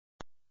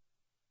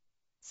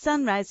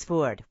Sunrise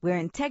Ford, where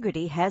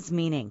integrity has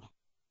meaning.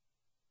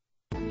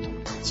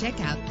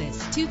 Check out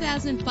this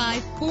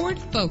 2005 Ford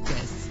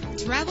Focus.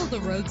 Travel the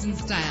roads in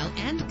style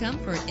and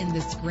comfort in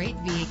this great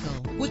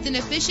vehicle. With an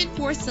efficient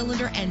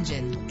 4-cylinder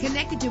engine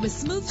connected to a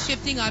smooth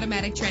shifting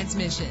automatic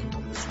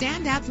transmission.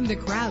 Stand out from the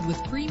crowd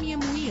with premium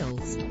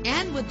wheels.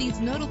 And with these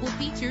notable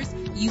features,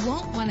 you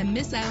won't want to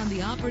miss out on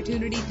the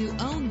opportunity to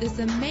own this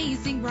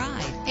amazing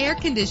ride. Air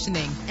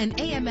conditioning, an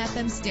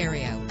AM/FM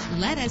stereo.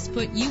 Let us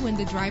put you in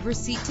the driver's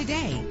seat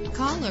today.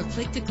 Call or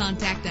click to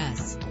contact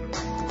us.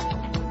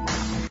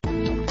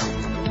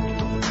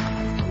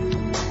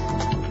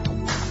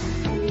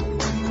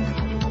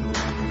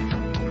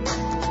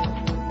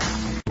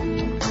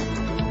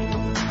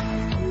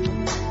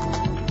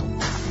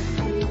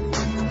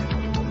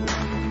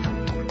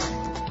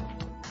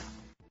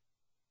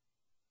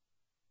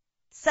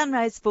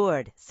 Sunrise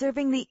Ford,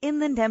 serving the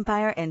Inland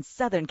Empire and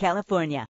Southern California.